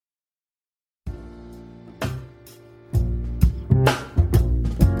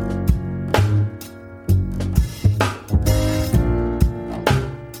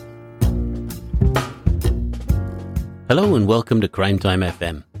Hello and welcome to Crime Time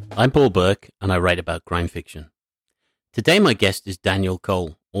FM. I'm Paul Burke and I write about crime fiction. Today my guest is Daniel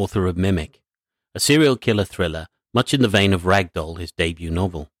Cole, author of Mimic, a serial killer thriller much in the vein of Ragdoll, his debut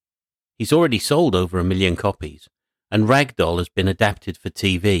novel. He's already sold over 1 million copies, and Ragdoll has been adapted for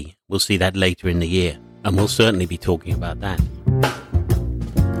TV. We'll see that later in the year, and we'll certainly be talking about that.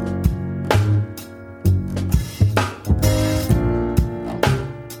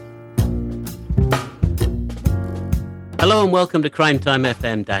 Hello and welcome to Crime Time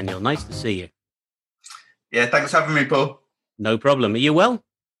FM, Daniel. Nice to see you. Yeah, thanks for having me, Paul. No problem. Are you well?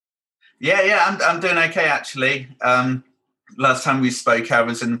 Yeah, I'm doing okay, actually. Last time we spoke, I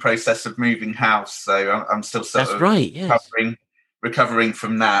was in the process of moving house, so I'm still sort That's of right, yes. recovering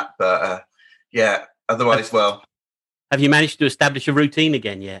from that. But yeah, otherwise, well. Have you managed to establish a routine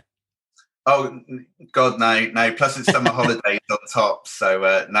again yet? Oh, God, no. Plus, it's summer holidays on top,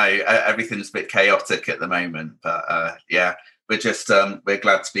 so no, everything's a bit chaotic at the moment. But yeah, we're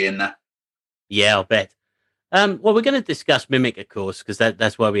glad to be in there. Yeah, I'll bet. Well, we're going to discuss Mimic, of course, because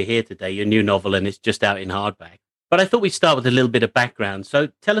that's why we're here today, your new novel, and it's just out in hardback. But I thought we'd start with a little bit of background. So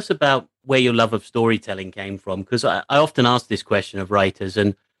tell us about where your love of storytelling came from, because I often ask this question of writers,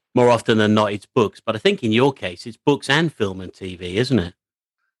 and more often than not, it's books. But I think in your case, it's books and film and TV, isn't it?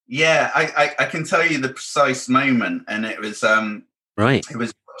 Yeah, I can tell you the precise moment, and it was right. It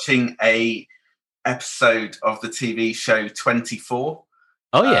was watching a episode of the TV show 24.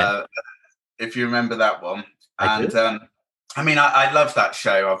 Oh yeah, if you remember that one. I love that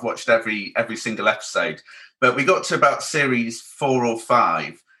show. I've watched every single episode, but we got to about series 4 or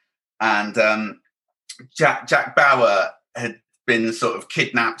 5, and Jack Bauer had been sort of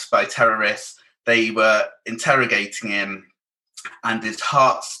kidnapped by terrorists. They were interrogating him, and his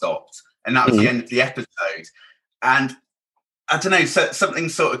heart stopped, and that was the end of the episode. And I don't know, something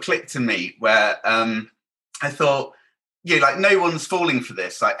sort of clicked in me where I thought, no one's falling for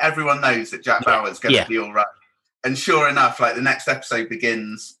this. Like, everyone knows that Jack Bauer's going to be all right. And sure enough, like, the next episode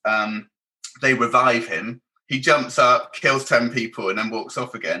begins, they revive him. He jumps up, kills 10 people, and then walks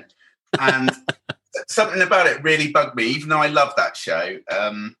off again. And something about it really bugged me, even though I love that show.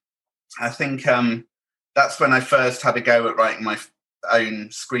 I think that's when I first had a go at writing my own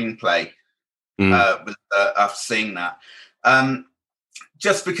screenplay, after seeing that.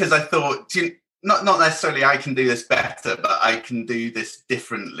 Just because I thought, not necessarily I can do this better, but I can do this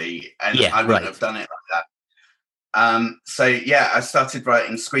differently, and I wouldn't have done it like that. So yeah, I started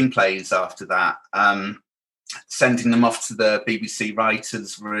writing screenplays after that, sending them off to the BBC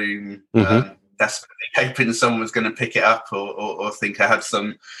writers' room, desperately hoping someone was going to pick it up or think I had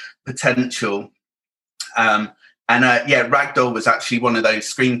some potential. Ragdoll was actually one of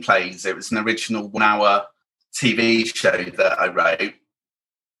those screenplays. It was an original 1-hour TV show that I wrote.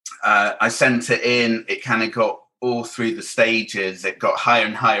 I sent it in. It kind of got all through the stages. It got higher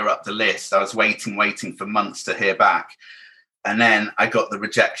and higher up the list. I was waiting for months to hear back. And then I got the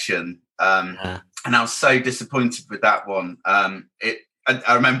rejection. And I was so disappointed with that one. I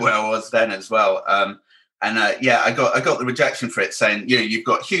remember where I was then as well. I got the rejection for it, saying, you've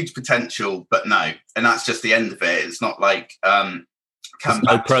got huge potential, but no. And that's just the end of it. It's not like no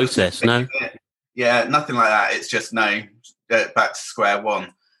process, no. Yeah, nothing like that. It's just no, back to square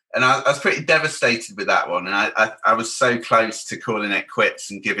one. And I was pretty devastated with that one. And I was so close to calling it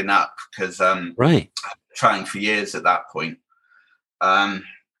quits and giving up, because I've been trying for years at that point. Had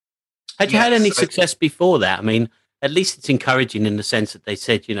you had any success before that? I mean, at least it's encouraging in the sense that they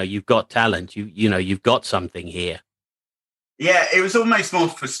said, you've got talent, you've got something here. Yeah, it was almost more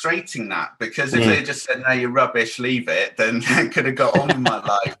frustrating that, because if they just said, no, you're rubbish, leave it, then I could have got on with my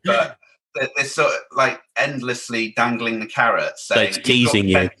life. But they're sort of like endlessly dangling the carrot, saying, so it's teasing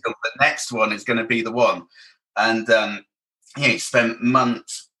you. The next one is going to be the one. And you spent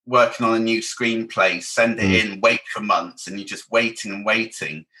months working on a new screenplay, send it in, wait for months, and you're just waiting and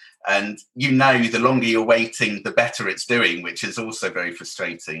waiting. And the longer you're waiting, the better it's doing, which is also very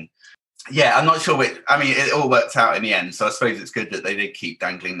frustrating. Yeah, I'm not sure. It all worked out in the end, so I suppose it's good that they did keep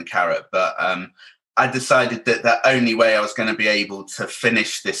dangling the carrot. But I decided that the only way I was going to be able to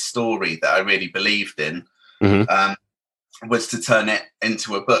finish this story that I really believed in was to turn it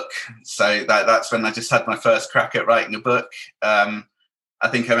into a book. So that's when I just had my first crack at writing a book. I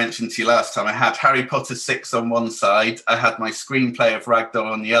think I mentioned to you last time, I had Harry Potter 6 on one side, I had my screenplay of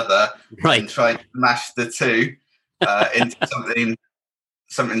Ragdoll on the other, and tried to mash the two into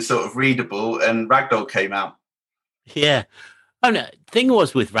something sort of readable, and Ragdoll came out. Yeah. Oh, no, thing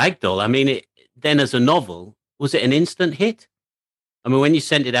was with Ragdoll, then as a novel, was it an instant hit? When you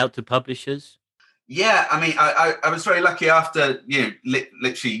sent it out to publishers? Yeah, I was very lucky after,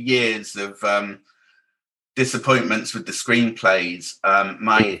 literally years of disappointments with the screenplays,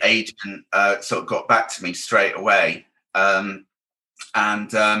 my agent sort of got back to me straight away.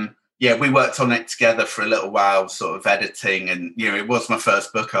 Yeah, we worked on it together for a little while, sort of editing, and it was my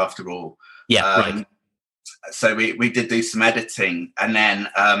first book after all. Yeah, right. So we did do some editing, and then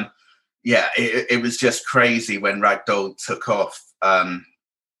it was just crazy when Ragdoll took off. I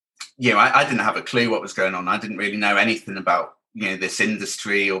didn't have a clue what was going on. I didn't really know anything about this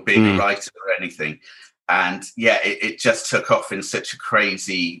industry or being a writer or anything. And it just took off in such a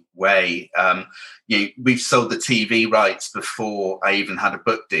crazy way. We've sold the TV rights before I even had a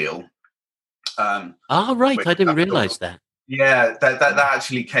book deal. Right. I didn't realize that. Yeah, that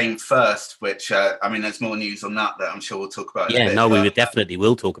actually came first, which, there's more news on that I'm sure we'll talk about. Yeah, no, we definitely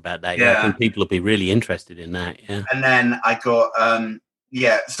will talk about that. Yeah. I think people will be really interested in that. Yeah. And then I got,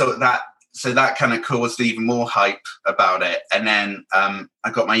 so that kind of caused even more hype about it. And then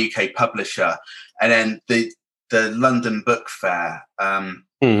I got my UK publisher, and then the London Book Fair.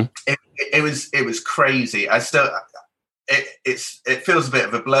 It was crazy. It feels a bit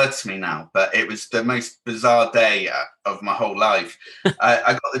of a blur to me now, but it was the most bizarre day of my whole life.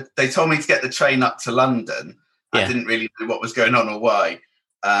 They told me to get the train up to London. Yeah. I didn't really know what was going on or why.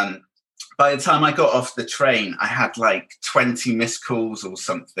 By the time I got off the train, I had like 20 missed calls or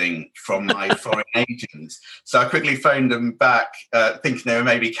something from my foreign agents. So I quickly phoned them back, thinking they were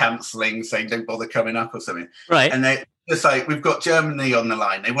maybe cancelling, saying don't bother coming up or something. Right. And they just like, we've got Germany on the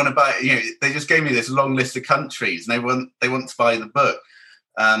line. They want to buy, they just gave me this long list of countries, and they want to buy the book.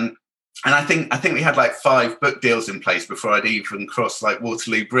 And I think we had like 5 book deals in place before I'd even crossed like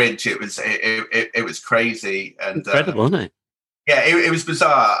Waterloo Bridge. It was crazy and incredible, isn't it? Yeah, it was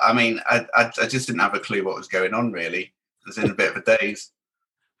bizarre. I mean, I just didn't have a clue what was going on, really. I was in a bit of a daze.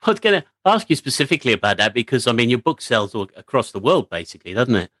 I was going to ask you specifically about that because, your book sells all across the world, basically,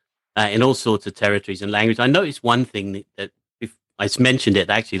 doesn't it? In all sorts of territories and languages. I noticed one thing that I mentioned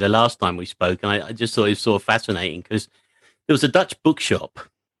it, actually, the last time we spoke, and I just thought it was sort of fascinating because there was a Dutch bookshop,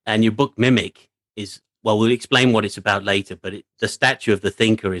 and your book Mimic is, well, we'll explain what it's about later, but the statue of the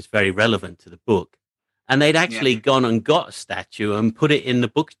thinker is very relevant to the book. And they'd actually gone and got a statue and put it in the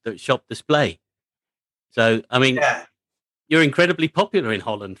bookshop display. So, you're incredibly popular in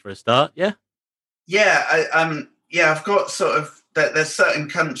Holland for a start, yeah? Yeah, I've got sort of, there's certain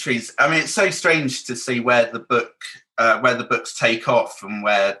countries. It's so strange to see where the books take off and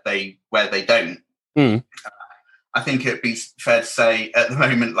where they don't. I think it'd be fair to say at the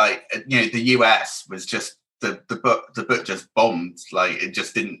moment, like, the US was just, the book just bombed. Like, it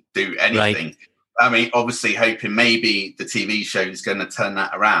just didn't do anything. Right. Obviously hoping maybe the TV show is going to turn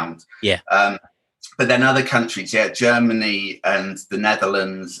that around. Yeah. But then other countries, Germany and the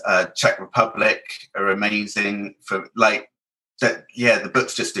Netherlands, Czech Republic are amazing for like that. Yeah, the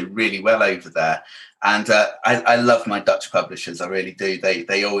books just do really well over there. And I love my Dutch publishers. I really do.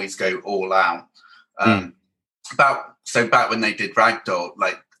 They always go all out. Back when they did Ragdoll,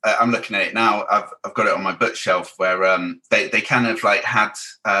 like, I'm looking at it now. I've got it on my bookshelf where they kind of like had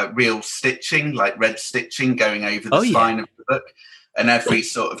real stitching, like red stitching going over the spine of the book, and every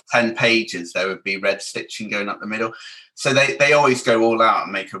sort of 10 pages there would be red stitching going up the middle. So they always go all out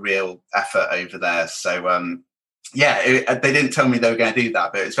and make a real effort over there. So they didn't tell me they were going to do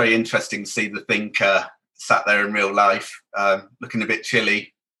that, but it's very interesting to see the thinker sat there in real life, looking a bit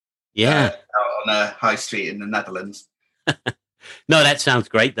chilly. Yeah, out on a high street in the Netherlands. No, that sounds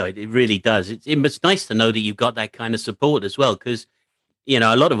great, though. It really does. It's nice to know that you've got that kind of support as well, because,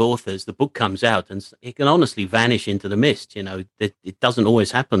 a lot of authors, the book comes out and it can honestly vanish into the mist. It doesn't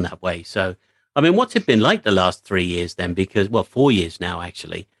always happen that way. So, what's it been like the last 3 years then? 4 years now,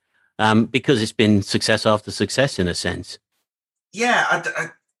 actually, because it's been success after success in a sense. Yeah,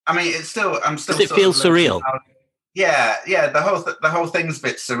 it's still. I'm still. Does it feel surreal? Yeah. The whole thing's a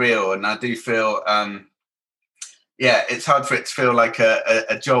bit surreal, and I do feel. It's hard for it to feel like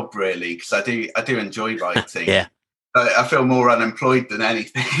a job, really, because I do enjoy writing. Yeah, I feel more unemployed than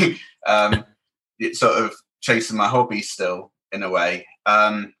anything. It's sort of chasing my hobby still, in a way.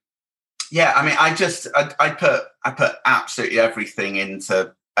 I put absolutely everything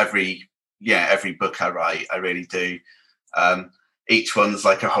into every book I write. I really do. Each one's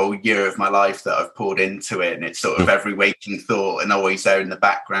like a whole year of my life that I've poured into it, and it's sort of every waking thought and always there in the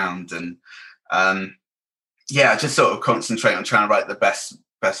background. And I just sort of concentrate on trying to write the best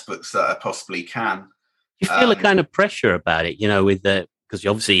books that I possibly can. You feel a kind of pressure about it, because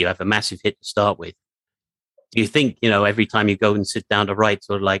obviously you have a massive hit to start with. Do you think, every time you go and sit down to write,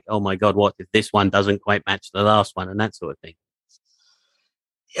 sort of like, oh my God, what if this one doesn't quite match the last one, and that sort of thing?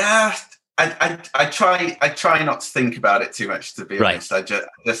 Yeah, I try not to think about it too much, to be honest. I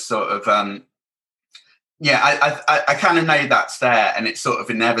just sort of Yeah, I kind of know that's there, and it's sort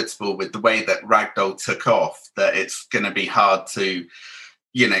of inevitable with the way that Ragdoll took off that it's going to be hard to,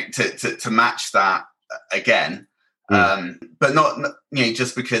 to match that again. But not,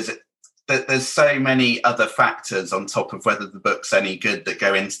 just because there's so many other factors on top of whether the book's any good that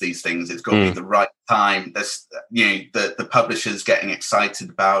go into these things. It's got to be the right time. There's, the publishers getting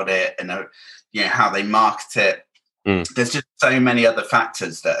excited about it, and how they market it. There's just so many other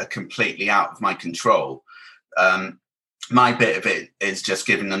factors that are completely out of my control. My bit of it is just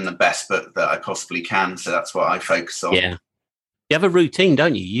giving them the best book that I possibly can. So that's what I focus on. Yeah. You have a routine,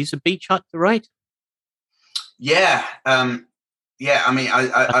 don't you? You use a beach hut to write? Yeah. Yeah. I mean,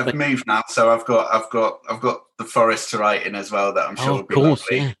 I've moved now, so I've got the forest to write in as well. That I'm sure will be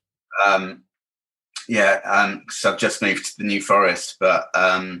lovely. Yeah. So I've just moved to the New Forest, but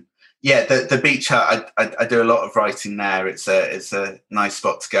yeah, the beach hut. I do a lot of writing there. It's a nice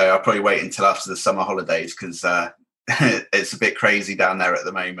spot to go. I'll probably wait until after the summer holidays because it's a bit crazy down there at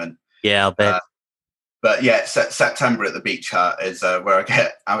the moment. Yeah, I'll bet. But yeah, September at the beach hut is where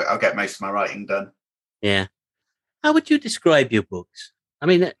I'll get most of my writing done. Yeah. How would you describe your books? I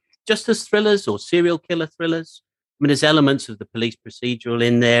mean, just as thrillers or serial killer thrillers? I mean, there's elements of the police procedural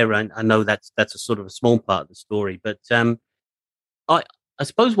in there, and I know that's a sort of a small part of the story. But I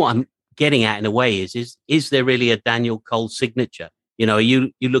suppose what I'm getting at in a way is there really a Daniel Cole signature? Are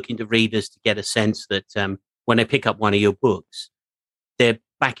you looking to readers to get a sense that when they pick up one of your books, they're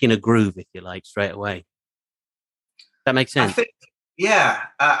back in a groove, if you like, straight away? That makes sense. I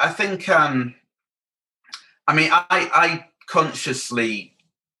think. I mean, I consciously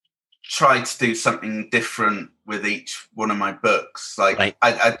try to do something different with each one of my books. Like right.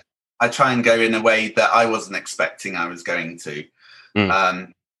 I try and go in a way that I wasn't expecting I was going to.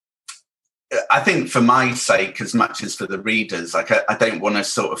 I think for my sake, as much as for the readers, like I don't want to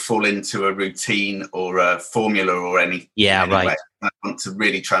sort of fall into a routine or a formula or anything. Yeah, right. Way. I want to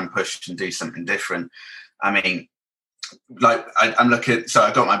really try and push and do something different. I mean, like I'm looking. So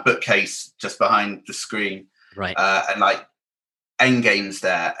I got my bookcase just behind the screen, right? And like Endgame's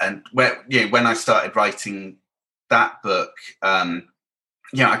there, and when I started writing that book, I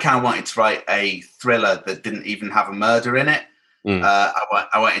kind of wanted to write a thriller that didn't even have a murder in it. I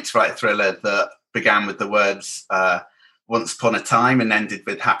wanted to write a thriller that began with the words "Once upon a time" and ended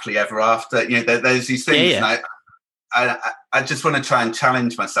with "Happily ever after." There's these things, and I just want to try and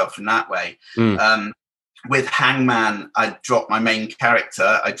challenge myself in that way. With Hangman, I dropped my main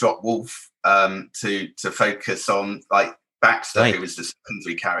character. I dropped Wolf to focus on like Baxter, right, who was the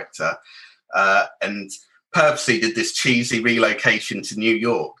secondary character, and purposely did this cheesy relocation to New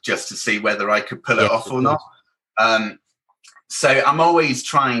York just to see whether I could pull it off or not. So I'm always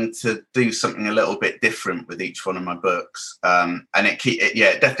trying to do something a little bit different with each one of my books, and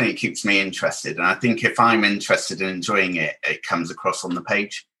it definitely keeps me interested. And I think if I'm interested in enjoying it, it comes across on the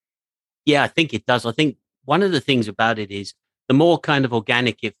page. Yeah, I think it does. I think one of the things about it is the more kind of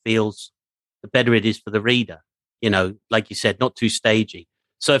organic it feels, the better it is for the reader. Like you said, not too stagey.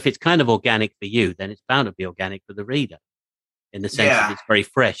 So if it's kind of organic for you, then it's bound to be organic for the reader in the sense that it's very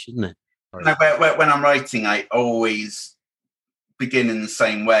fresh, isn't it? No, when I'm writing, I always begin in the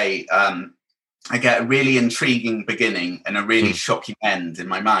same way. I get a really intriguing beginning and a really shocking end in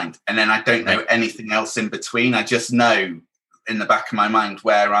my mind. And then I don't know anything else in between. I just know in the back of my mind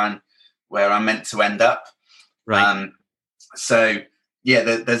where I'm meant to end up. Right.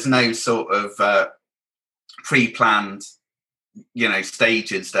 There's no sort of pre-planned,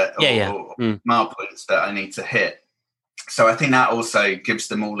 stages that or mile points that I need to hit. So I think that also gives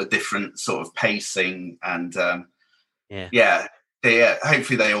them all a different sort of pacing and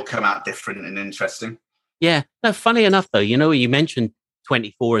hopefully they all come out different and interesting. Yeah. No, funny enough though, you mentioned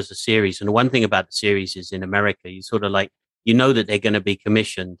 24 as a series, and one thing about the series is in America, you sort of like, that they're going to be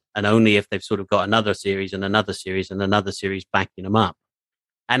commissioned, and only if they've sort of got another series and another series and another series backing them up.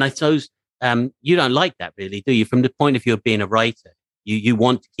 And I suppose you don't like that really, do you? From the point of view of being a writer, you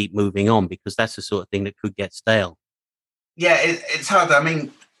want to keep moving on because that's the sort of thing that could get stale. Yeah, it's hard. I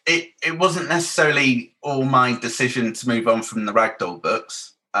mean, it wasn't necessarily all my decision to move on from the Ragdoll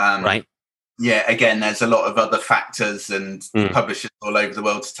books. Right. Yeah, again, there's a lot of other factors and publishers all over the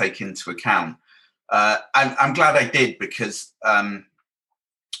world to take into account. I'm glad I did because, when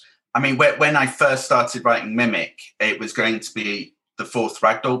I first started writing Mimic, it was going to be the fourth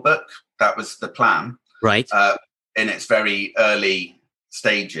Ragdoll book. That was the plan. Right. In its very early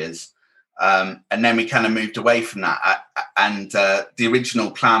stages. And then we kind of moved away from that. And the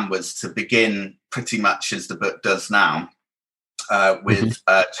original plan was to begin pretty much as the book does now with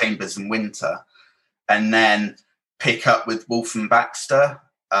Chambers and Winter, and then pick up with Wolf and Baxter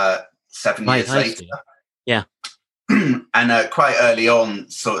 7 years later. Yeah. And quite early on,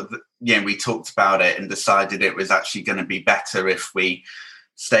 sort of, we talked about it and decided it was actually going to be better if we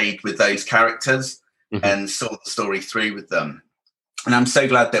stayed with those characters and saw the story through with them. And I'm so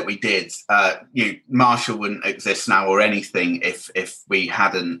glad that we did. Marshall wouldn't exist now or anything if we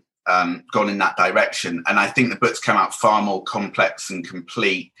hadn't gone in that direction. And I think the books come out far more complex and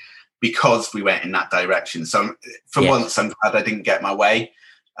complete because we went in that direction. So for once, I'm glad I didn't get my way,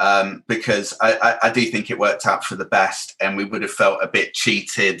 because I do think it worked out for the best, and we would have felt a bit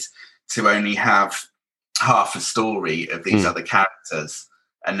cheated to only have half a story of these other characters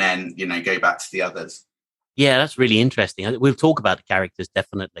and then, go back to the others. Yeah, that's really interesting. We'll talk about the characters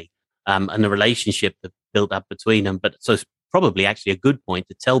definitely, and the relationship that built up between them. But so it's probably actually a good point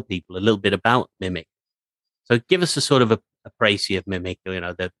to tell people a little bit about Mimic. So give us a sort of a précis of Mimic,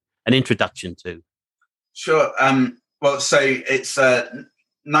 an introduction to. Sure. Well, so it's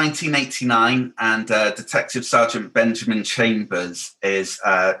 1989, and Detective Sergeant Benjamin Chambers is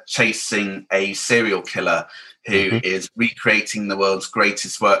chasing a serial killer who is recreating the world's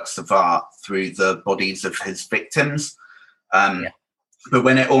greatest works of art through the bodies of his victims. But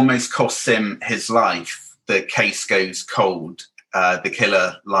when it almost costs him his life, the case goes cold, the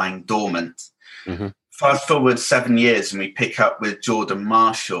killer lying dormant. Fast forward 7 years and we pick up with Jordan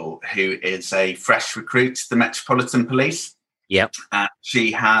Marshall, who is a fresh recruit to the Metropolitan Police. Yep. And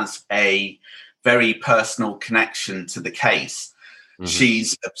she has a very personal connection to the case.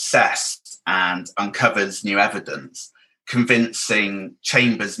 She's obsessed and uncovers new evidence, convincing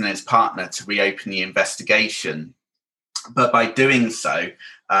Chambers and his partner to reopen the investigation. But by doing so,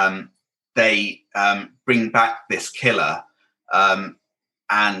 they bring back this killer, and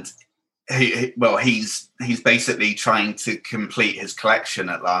he's basically trying to complete his collection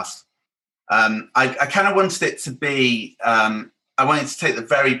at last. I kind of wanted it to be, I wanted to take the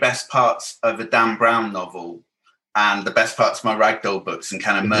very best parts of a Dan Brown novel and the best parts of my Ragdoll books and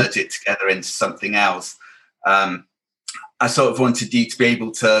kind of merge it together into something else. I sort of wanted you to be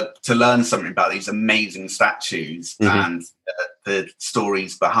able to learn something about these amazing statues and the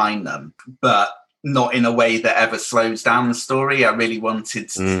stories behind them, but not in a way that ever slows down the story. I really wanted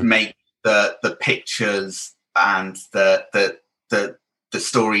to make the pictures and the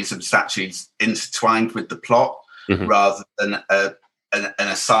stories of statues intertwined with the plot rather than an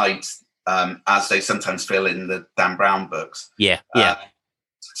aside, as they sometimes feel in the Dan Brown books.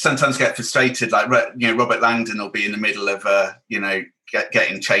 Sometimes get frustrated, like Robert Langdon will be in the middle of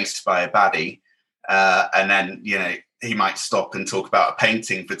getting chased by a baddie, and then he might stop and talk about a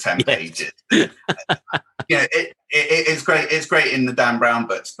painting for 10 pages. It's great. It's great in the Dan Brown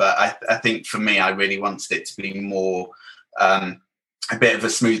books, but I think for me, I really wanted it to be more a bit of a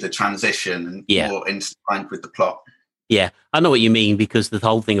smoother transition and more intertwined with the plot. Yeah, I know what you mean, because the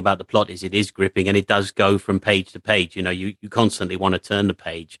whole thing about the plot is it is gripping and it does go from page to page. You constantly want to turn the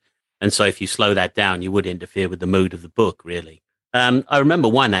page. And so if you slow that down, you would interfere with the mood of the book, really. I remember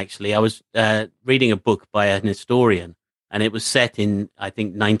one, actually. I was reading a book by an historian, and it was set in, I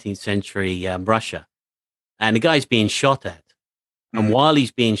think, 19th century Russia. And the guy's being shot at. And while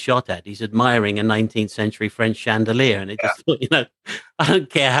he's being shot at, he's admiring a 19th century French chandelier. And it just, I don't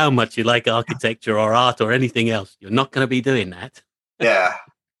care how much you like architecture or art or anything else, you're not going to be doing that. Yeah.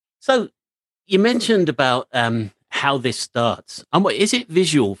 So you mentioned about how this starts. Is it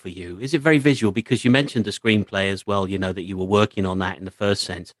visual for you? Is it very visual? Because you mentioned the screenplay as well, that you were working on that in the first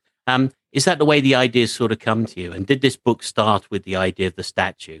sense. Is that the way the ideas sort of come to you? And did this book start with the idea of the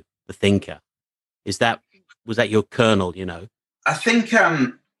statue, the thinker? Was that your kernel, I think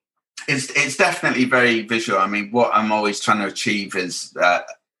it's definitely very visual. I mean, what I'm always trying to achieve is I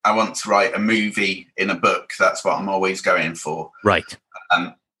want to write a movie in a book. That's what I'm always going for. Right.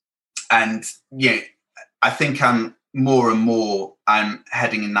 And I think I'm more and more I'm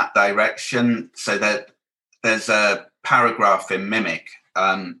heading in that direction. So that there's a paragraph in Mimic.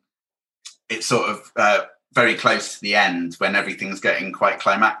 It's sort of very close to the end when everything's getting quite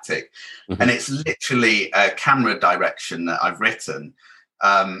climactic. And it's literally a camera direction that I've written.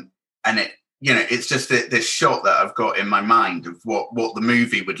 And it's just this shot that I've got in my mind of what the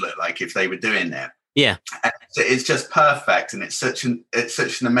movie would look like if they were doing it. Yeah. And it's just perfect. And it's such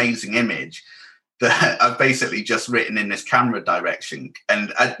an amazing image that I've basically just written in this camera direction.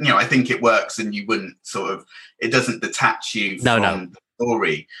 And, I think it works, and you wouldn't it doesn't detach you from the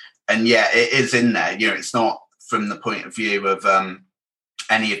story. And it is in there. It's not from the point of view of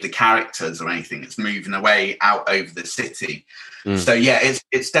any of the characters or anything. It's moving away out over the city. So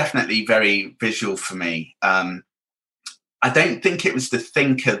it's definitely very visual for me. I don't think it was the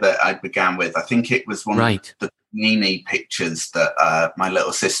thinker that I began with. I think it was one of the Panini pictures that my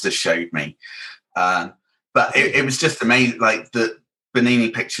little sister showed me. But it was just amazing. Like the Bernini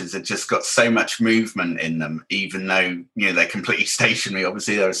pictures had just got so much movement in them, even though they're completely stationary.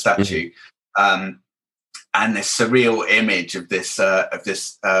 Obviously, they're a statue, and this surreal image of this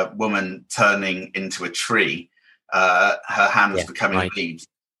woman turning into a tree, her hands becoming leaves.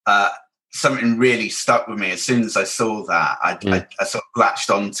 Something really stuck with me. As soon as I saw that, I sort of latched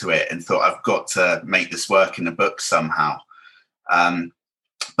onto it and thought, I've got to make this work in a book somehow.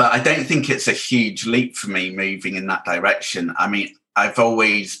 But I don't think it's a huge leap for me moving in that direction. I mean, I've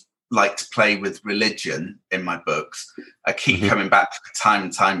always liked to play with religion in my books. I keep coming back to it time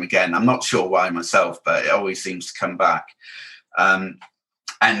and time again. I'm not sure why myself, but it always seems to come back. And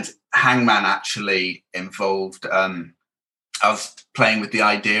Hangman actually involved... I was playing with the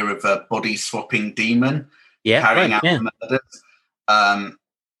idea of a body-swapping demon carrying out murders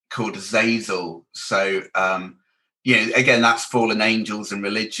called Azazel. So, again, that's fallen angels and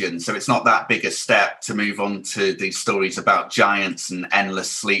religion. So it's not that big a step to move on to these stories about giants and endless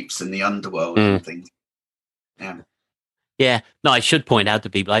sleeps in the underworld and things. Yeah. No, I should point out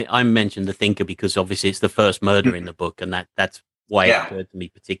to people, I mentioned the Thinker because obviously it's the first murder in the book, and that's why it occurred to me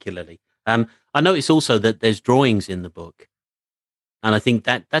particularly. I notice also that there's drawings in the book. And I think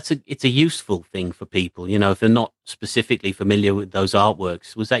it's a useful thing for people, if they're not specifically familiar with those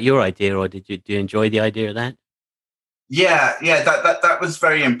artworks. Was that your idea, or do you enjoy the idea of that? Yeah, that was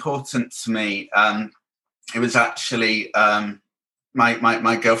very important to me. It was actually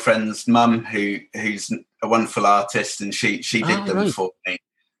my girlfriend's mum who's a wonderful artist, and she did them for me.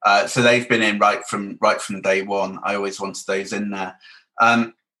 So they've been in right from day one. I always wanted those in there.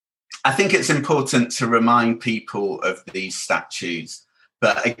 I think it's important to remind people of these statues.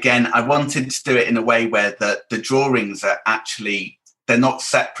 But again, I wanted to do it in a way where the drawings are actually, they're not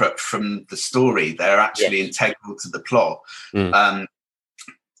separate from the story. They're actually integral to the plot.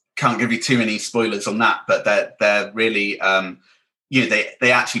 Can't give you too many spoilers on that, but they're really,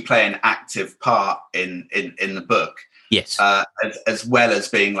 they actually play an active part in the book. Yes. As well as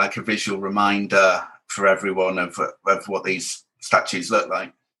being like a visual reminder for everyone of what these statues look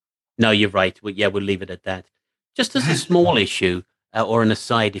like. No, you're right. We'll leave it at that. Just as a small issue, or an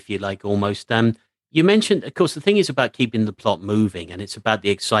aside, if you like, almost. You mentioned, of course, the thing is about keeping the plot moving, and it's about the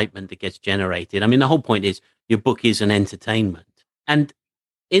excitement that gets generated. I mean, the whole point is your book is an entertainment, and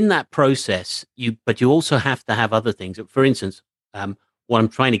in that process, but you also have to have other things. For instance, what I'm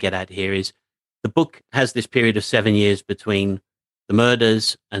trying to get at here is the book has this period of 7 years between the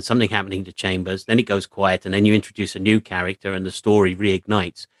murders and something happening to Chambers. Then it goes quiet, and then you introduce a new character, and the story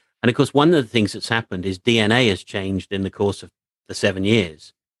reignites. And of course, one of the things that's happened is DNA has changed in the course of the 7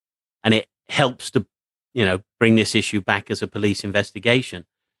 years, and it helps to, bring this issue back as a police investigation.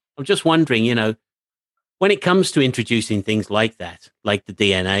 I'm just wondering, when it comes to introducing things like that, like the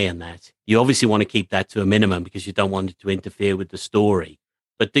DNA and that, you obviously want to keep that to a minimum because you don't want it to interfere with the story.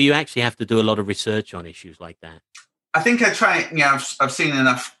 But do you actually have to do a lot of research on issues like that? I think I try. I've seen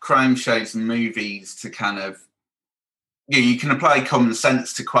enough crime shows and movies to kind of. You can apply common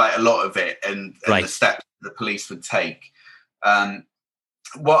sense to quite a lot of it and the steps the police would take.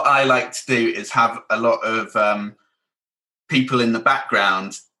 What I like to do is have a lot of people in the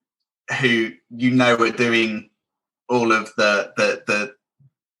background who are doing all of the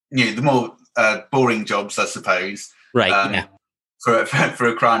more boring jobs, I suppose. Right. For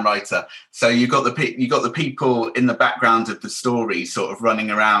a crime writer. So you got the people in the background of the story sort of running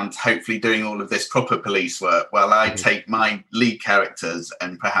around, hopefully doing all of this proper police work, while I take my lead characters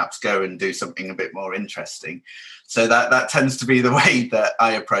and perhaps go and do something a bit more interesting. So that tends to be the way that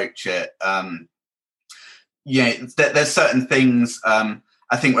I approach it. There's certain things.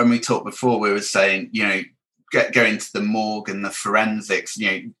 I think when we talked before, we were saying, going to the morgue and the forensics,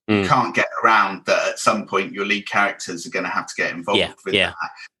 you can't get around that. At some point, your lead characters are going to have to get involved with that,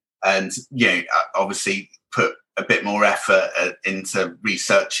 and obviously put a bit more effort into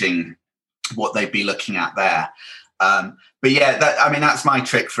researching what they'd be looking at there. But that's my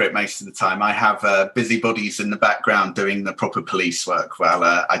trick for it most of the time. I have busybodies in the background doing the proper police work while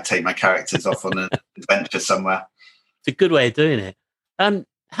I take my characters off on an adventure somewhere. It's a good way of doing it.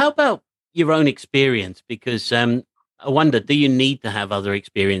 How about your own experience? Because I wonder, do you need to have other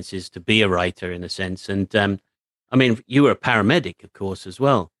experiences to be a writer in a sense? And you were a paramedic, of course, as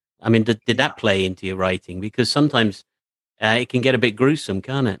well. I mean, did that play into your writing? Because sometimes it can get a bit gruesome,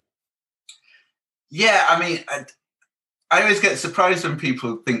 can't it? Yeah, I always get surprised when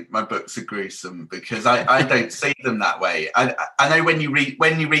people think my books are gruesome because I don't see them that way. I know when you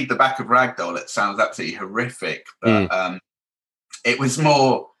read the back of Ragdoll, it sounds absolutely horrific, but it was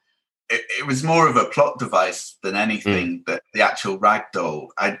more. It was more of a plot device than anything. That the actual Ragdoll,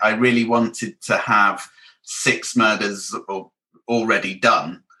 I really wanted to have 6 murders already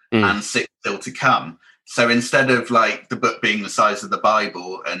done and 6 still to come. So instead of like the book being the size of the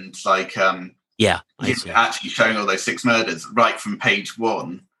Bible and like actually showing all those 6 murders right from page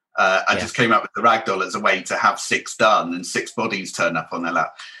 1, I just came up with the ragdoll as a way to have 6 done and 6 bodies turn up on their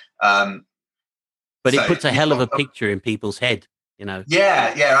lap. But it puts a hell of a picture in people's head, you know.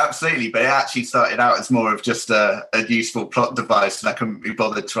 Yeah, absolutely. But it actually started out as more of just a useful plot device, and I couldn't be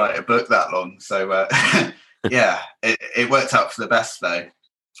bothered to write a book that long. So it worked out for the best, though.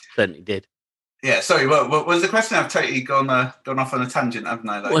 Certainly did. Yeah. Sorry. What was the question? I've totally gone off on a tangent, haven't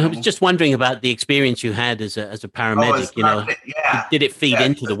I? Well, I was just wondering about the experience you had as a paramedic. Did it feed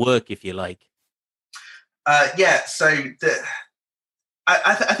into the work, if you like? So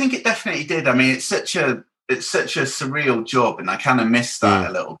I think it definitely did. I mean, it's such a surreal job, and I kind of miss that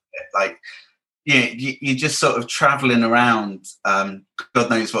a little bit. Like, you're just sort of traveling around, God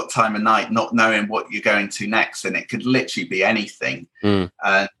knows what time of night, not knowing what you're going to next, and it could literally be anything. And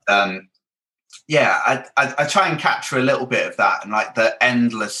I try and capture a little bit of that, and like the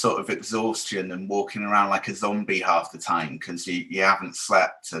endless sort of exhaustion and walking around like a zombie half the time because you haven't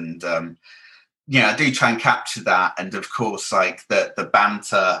slept, and I do try and capture that, and of course, like the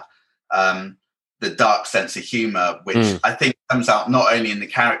banter, the dark sense of humor, which I think comes out not only in the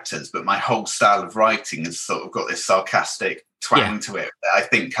characters, but my whole style of writing has sort of got this sarcastic twang to it that I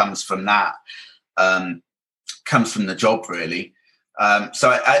think comes from that, comes from the job, really. So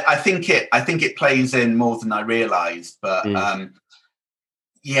I think it plays in more than I realised, but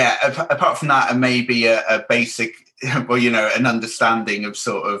apart from that, and maybe a basic, an understanding of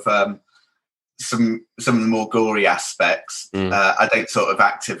sort of some of the more gory aspects. I don't sort of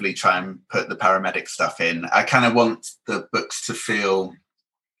actively try and put the paramedic stuff in. I kind of want the books to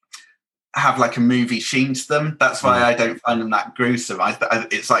have like a movie sheen to them. That's why I don't find them that gruesome.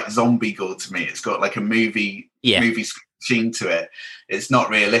 It's like zombie gore to me. It's got like a movie sheen to it. It's not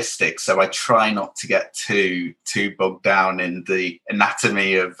realistic, so I try not to get too bogged down in the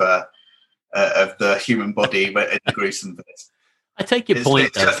anatomy of the human body, but in the gruesome bits. I take your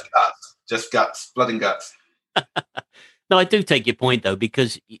point. It's just guts, blood and guts. No, I do take your point, though,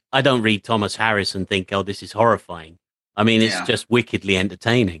 because I don't read Thomas Harris and think, oh, this is horrifying. I mean, it's just wickedly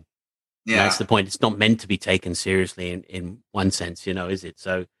entertaining. Yeah. That's the point. It's not meant to be taken seriously in one sense, is it?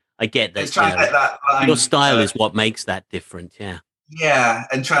 So I get that. Your style is what makes that different, yeah. Yeah,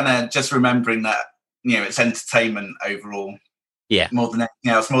 and trying to just remembering that, it's entertainment overall. Yeah. More than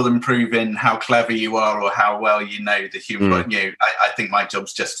anything else, more than proving how clever you are or how well you know the human body. I think my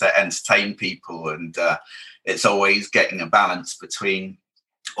job's just to entertain people, and it's always getting a balance between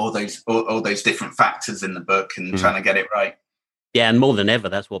all those different factors in the book and trying to get it right. Yeah, and more than ever,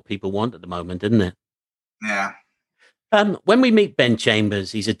 that's what people want at the moment, isn't it? Yeah. When we meet Ben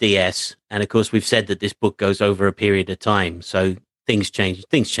Chambers, he's a DS, and of course, we've said that this book goes over a period of time, so things change.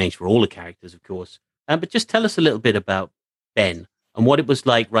 Things change for all the characters, of course. But just tell us a little bit about Ben and what it was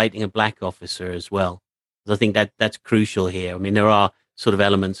like writing a black officer as well. Because I think that's crucial here. I mean, there are sort of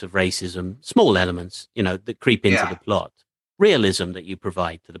elements of racism, small elements, that creep into the plot. Realism that you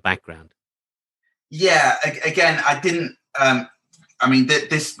provide to the background. Yeah, again, I didn't.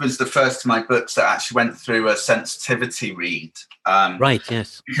 This was the first of my books that actually went through a sensitivity read. Right.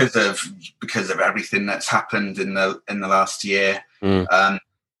 Yes. Because of everything that's happened in the last year.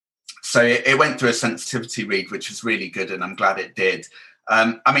 So it went through a sensitivity read, which was really good, and I'm glad it did.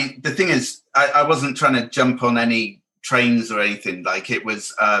 The thing is, I wasn't trying to jump on any trains or anything. Like, it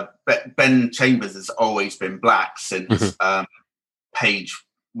was Ben Chambers has always been black since chapter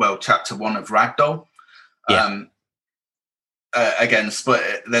 1 of Ragdoll. Yeah. Again,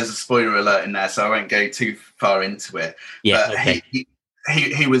 there's a spoiler alert in there, so I won't go too far into it. Yeah, but okay.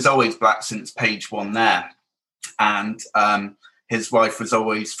 he was always black since page 1 there, and his wife was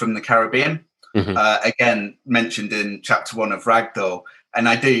always from the Caribbean. Again, mentioned in chapter 1 of Ragdoll. And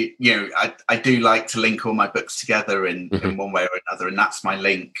I do, I do like to link all my books together in one way or another, and that's my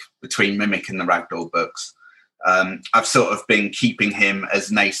link between Mimic and the Ragdoll books. I've sort of been keeping him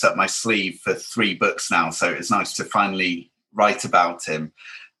as an ace up my sleeve for 3 books now, so it's nice to finally write about him.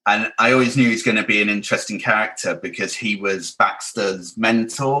 And I always knew he was going to be an interesting character because he was Baxter's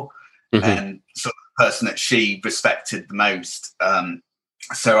mentor and sort of the person that she respected the most.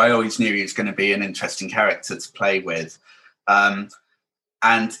 So I always knew he was going to be an interesting character to play with. And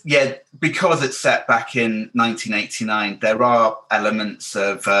yeah, because it's set back in 1989, there are elements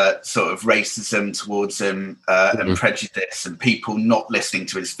of sort of racism towards him and prejudice and people not listening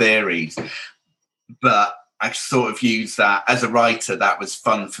to his theories. But I sort of used that as a writer. That was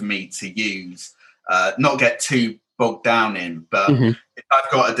fun for me to use, not get too bogged down in. But if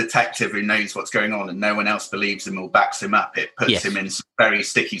I've got a detective who knows what's going on and no one else believes him or backs him up, it puts him in some very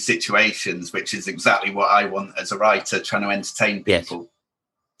sticky situations, which is exactly what I want as a writer, trying to entertain people.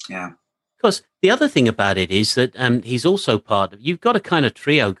 Yeah. Because the other thing about it is that he's also part of, you've got a kind of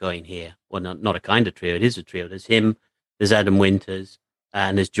trio going here. Well, not a kind of trio, it is a trio. There's him, there's Adam Winters,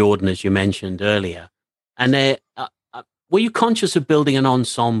 and there's Jordan, as you mentioned earlier. And were you conscious of building an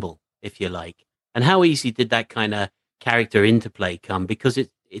ensemble, if you like? And how easy did that kind of character interplay come? Because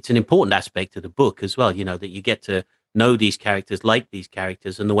it's an important aspect of the book as well, you know, that you get to know these characters, like these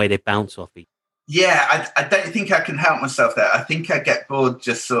characters, and the way they bounce off each other. Yeah, I don't think I can help myself there. I think I get bored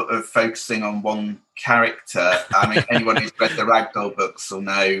just sort of focusing on one character. I mean, anyone who's read the Ragdoll books will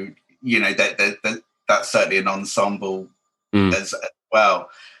know, you know, that's certainly an ensemble as well.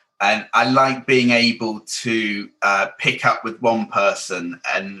 And I like being able to pick up with one person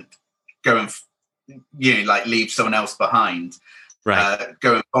and go and, you know, like leave someone else behind. Right.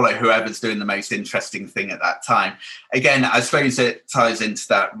 Go and follow whoever's doing the most interesting thing at that time. Again, I suppose it ties into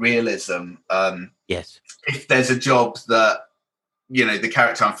that realism. Yes. If there's a job that, you know, the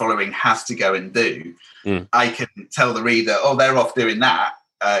character I'm following has to go and do, I can tell the reader, oh, they're off doing that.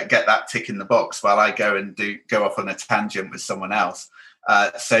 Get that tick in the box while I go off on a tangent with someone else.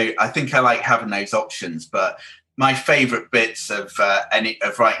 So I think I like having those options. But my favourite bits of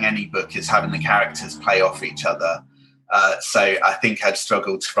writing any book is having the characters play off each other. So I think I'd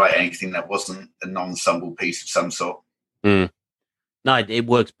struggle to write anything that wasn't an ensemble piece of some sort. No, it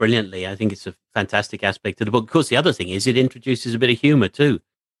works brilliantly. I think it's a fantastic aspect of the book. Of course, the other thing is it introduces a bit of humor too,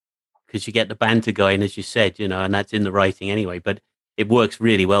 because you get the banter going, as you said, you know, and that's in the writing anyway, but it works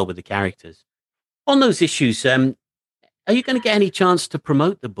really well with the characters. On those issues, are you going to get any chance to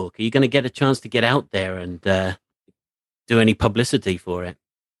promote the book? Are you going to get a chance to get out there and do any publicity for it?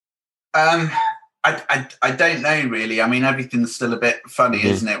 I don't know, really. I mean, everything's still a bit funny,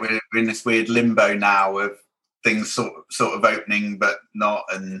 isn't it? We're in this weird limbo now of things sort of opening but not,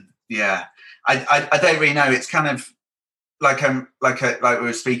 and yeah, I don't really know. It's kind of like we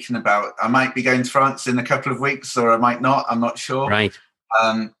were speaking about. I might be going to France in a couple of weeks, or I might not. I'm not sure. Right.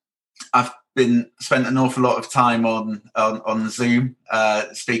 I've spent an awful lot of time on Zoom,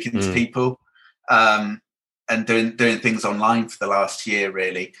 speaking to people, and doing things online for the last year,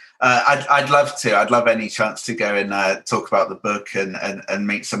 really. I'd love to. I'd love any chance to go and talk about the book and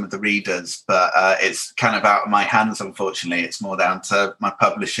meet some of the readers, but it's kind of out of my hands, unfortunately. It's more down to my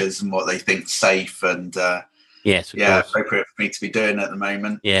publishers and what they think's safe and yes, appropriate for me to be doing at the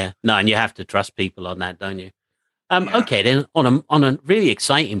moment. Yeah, no, and you have to trust people on that, don't you? Okay, then on a really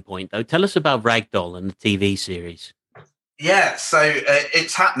exciting point, though, tell us about Ragdoll and the TV series. Yeah, so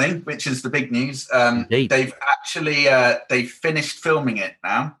it's happening, which is the big news. They've actually they've finished filming it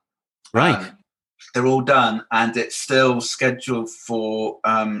now. Right. They're all done, and it's still scheduled for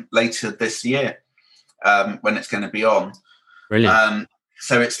later this year when it's going to be on. Brilliant.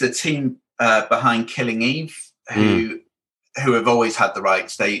 So it's the team behind Killing Eve who have always had the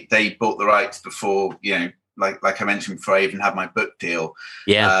rights. They bought the rights before, you know, like I mentioned before I even had my book deal.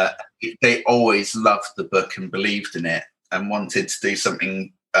 Yeah. They always loved the book and believed in it, and wanted to do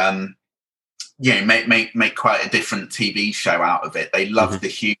something, make quite a different TV show out of it. They loved the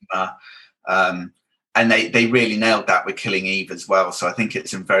humour, and they really nailed that with Killing Eve as well. So I think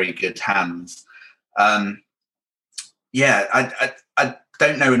it's in very good hands. I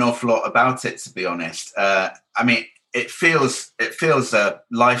don't know an awful lot about it, to be honest. I mean, it feels a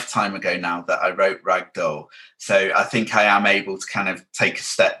lifetime ago now that I wrote Ragdoll. So I think I am able to kind of take a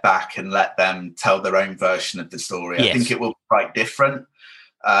step back and let them tell their own version of the story. Yes. I think it will be quite different.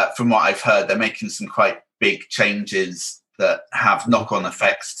 From what I've heard, they're making some quite big changes that have knock-on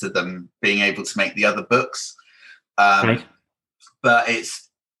effects to them being able to make the other books. Right. But I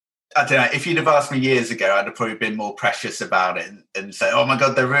don't know, if you'd have asked me years ago, I'd have probably been more precious about it and say, oh my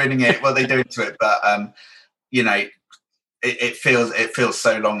God, they're ruining it. What are they doing to it? But, it feels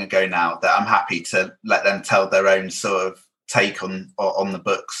so long ago now that I'm happy to let them tell their own sort of take on the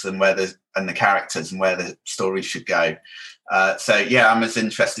books and and the characters and where the story should go. I'm as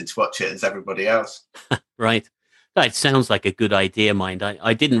interested to watch it as everybody else. Right. That sounds like a good idea, Mind.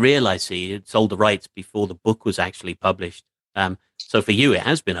 I didn't realize you'd sold the rights before the book was actually published. So for you, it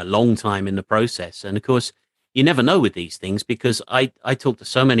has been a long time in the process. And of course, you never know with these things, because I talk to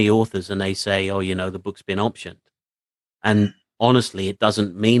so many authors and they say, oh, the book's been optioned. And honestly, it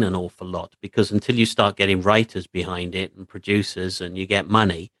doesn't mean an awful lot, because until you start getting writers behind it and producers and you get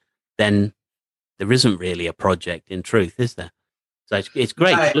money, then there isn't really a project in truth, is there? So it's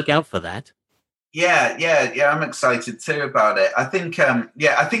great. Look out for that. Yeah. I'm excited too about it. I think,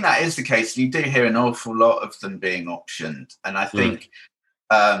 I think that is the case. You do hear an awful lot of them being optioned, and I Mm. think,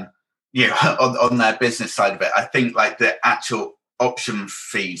 on their business side of it, I think like the actual option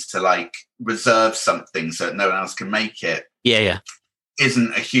fees to like reserve something so that no one else can make it Yeah.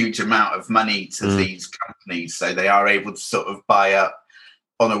 isn't a huge amount of money to Mm. these companies, so they are able to sort of buy up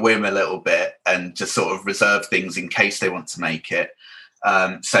on a whim a little bit and just sort of reserve things in case they want to make it.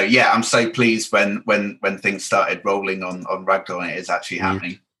 So yeah, I'm so pleased when things started rolling on Ragdoll and it is actually Mm.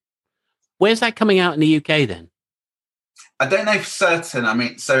 happening. Where's that coming out in the UK then? I don't know for certain. I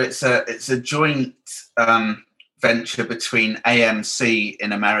mean, so it's a joint venture between AMC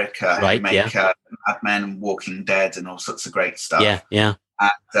in America, who Right. Yeah. make Mad Men, Walking Dead, and all sorts of great stuff, Yeah.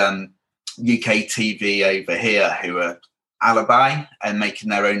 and UK TV over here, who are Alibi and making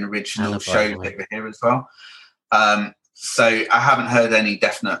their own original Alibi. shows Right. over here as well. So I haven't heard any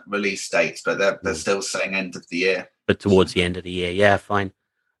definite release dates, but they're still saying end of the year. But towards the end of the year, yeah, fine.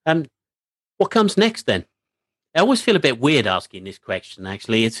 Um, what comes next then? I always feel a bit weird asking this question.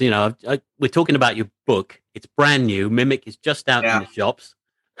 Actually, it's we're talking about your book. It's brand new. Mimic is just out in Yeah. the shops,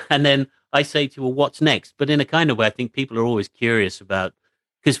 and then I say to you, "Well, what's next?" But in a kind of way, I think people are always curious about,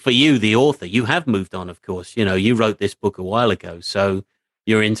 because for you, the author, you have moved on. Of course, you wrote this book a while ago, so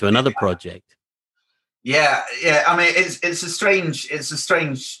you're into another project. Yeah. I mean, it's a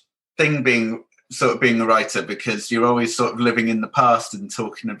strange thing being a writer, because you're always sort of living in the past and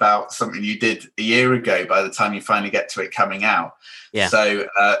talking about something you did a year ago by the time you finally get to it coming out. Yeah. So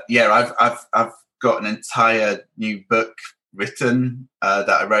I've got an entire new book written that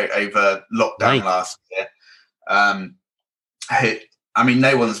I wrote over lockdown last year. I mean,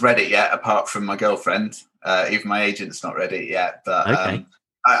 no one's read it yet apart from my girlfriend. Even my agent's not read it yet, but Okay.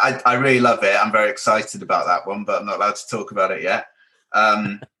 I really love it. I'm very excited about that one, but I'm not allowed to talk about it yet.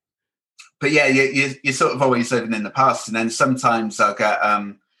 But yeah, you're sort of always living in the past, and then sometimes I'll get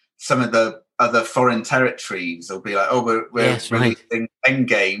some of the other foreign territories will be like, "Oh, we're releasing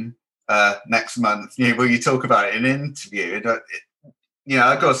Endgame next month. Will you talk about it in an interview?"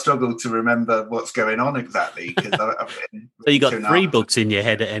 I've got to struggle to remember what's going on exactly, because so you got 3 books in your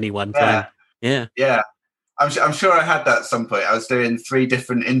head at any one time. Yeah. I'm sure I had that at some point. I was doing 3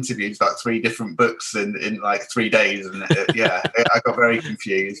 different interviews, about 3 different books in like 3 days, and I got very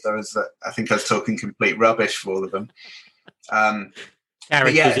confused. I think I was talking complete rubbish for all of them.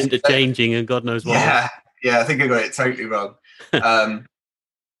 Characters interchanging and God knows what. I think I got it totally wrong.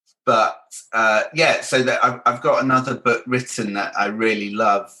 So that I've got another book written that I really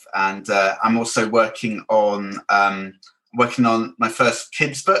love, and I'm also working on my first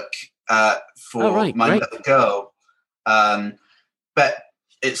kids book for my little girl. But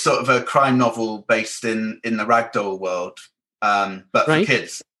it's sort of a crime novel based in the Ragdoll world, but for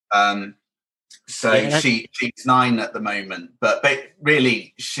kids. She's 9 at the moment, but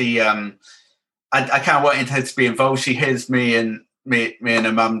really she I can't want her to be involved. She hears me and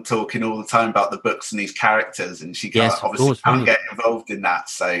her mum talking all the time about the books and these characters, and she can't get involved in that.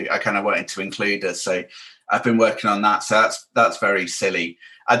 So I kind of wanted to include her. So I've been working on that. So that's very silly.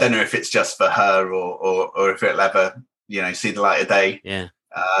 I don't know if it's just for her or if it'll ever see the light of day. Yeah.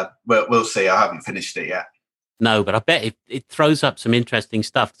 We'll see. I haven't finished it yet. No, but I bet it throws up some interesting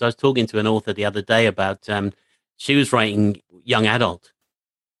stuff. Because I was talking to an author the other day about she was writing young adult,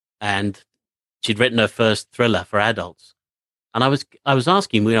 and she'd written her first thriller for adults. And I was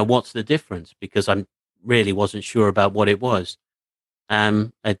asking, what's the difference? Because I really wasn't sure about what it was.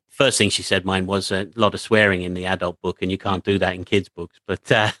 First thing she said, mine was a lot of swearing in the adult book, and you can't do that in kids' books. But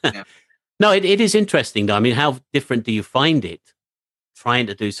no, it is interesting, though. I mean, how different do you find it trying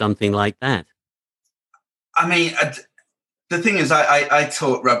to do something like that? I mean, the thing is, I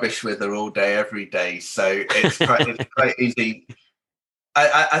talk rubbish with her all day, every day, so it's quite easy.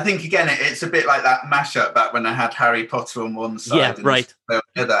 I think again, it's a bit like that mashup back when I had Harry Potter on one side, and right. The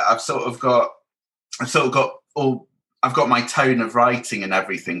other. I've got my tone of writing and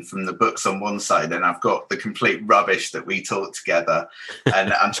everything from the books on one side, and I've got the complete rubbish that we talk together,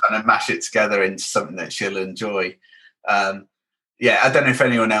 and I'm trying to mash it together into something that she'll enjoy. I don't know if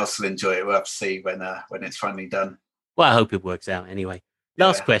anyone else will enjoy it. We'll have to see when it's finally done. Well, I hope it works out anyway.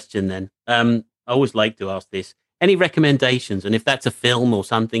 Last question then. I always like to ask this. Any recommendations? And if that's a film or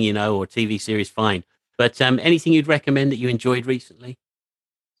something, or a TV series, fine. But anything you'd recommend that you enjoyed recently?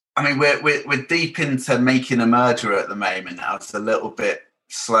 I mean, we're deep into Making a Murderer at the moment. I was a little bit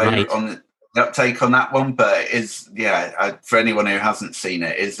slow on the uptake on that one, but it is, for anyone who hasn't seen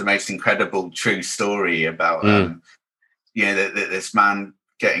it, is the most incredible true story about this man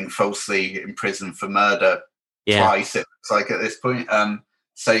getting falsely imprisoned for murder twice. It looks like at this point.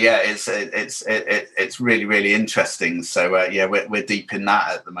 So yeah, it's really, really interesting. So yeah, we're deep in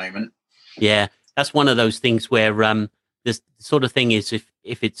that at the moment. Yeah, that's one of those things where this sort of thing is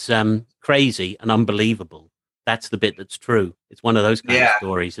if it's crazy and unbelievable, that's the bit that's true. It's one of those kind of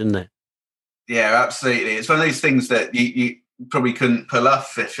stories, isn't it? Yeah, absolutely. It's one of those things that you probably couldn't pull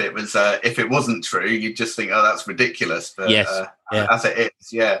off if it wasn't true. You'd just think, oh, that's ridiculous. But yes, as it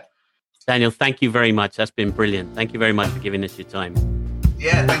is, yeah. Daniel, thank you very much. That's been brilliant. Thank you very much for giving us your time.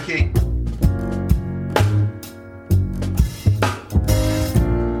 Yeah, thank you.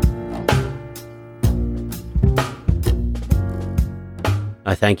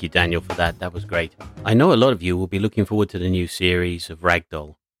 I thank you, Daniel, for that. That was great. I know a lot of you will be looking forward to the new series of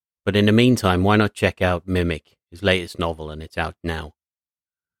Ragdoll, but in the meantime, why not check out Mimic, his latest novel, and it's out now.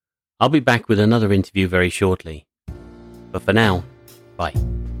 I'll be back with another interview very shortly. But for now, bye.